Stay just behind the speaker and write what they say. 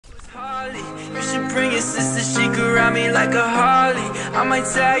You should bring your sister, she could ride me like a Harley. I might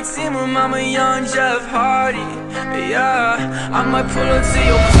tag team with Mama Young Jeff Hardy. Yeah, I might pull up to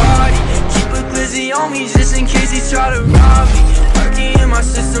your party. Keep a glizzy on me just in case he try to rob me. Perky in my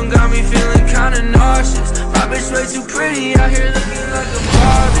system got me feeling kinda nauseous. My bitch way too pretty out here looking like a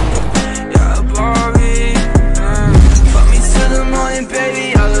Barbie. Yeah, a Barbie. Fuck me till the morning,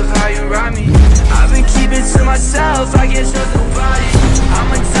 baby, I love how you ride me. I've been keeping to myself, I can't trust nobody.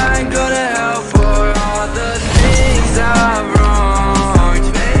 I'ma die and go to hell for all the things I've wronged.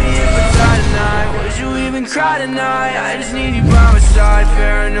 Baby, if I die tonight, would you even cry tonight? I just need you by my side,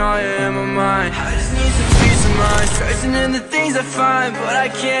 paranoia in my mind. I just need some peace of mind, searching in the things I find. But I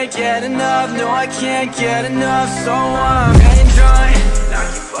can't get enough, no I can't get enough. So I'm getting drunk, now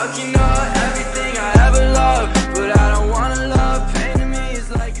you fucking up everything I ever loved.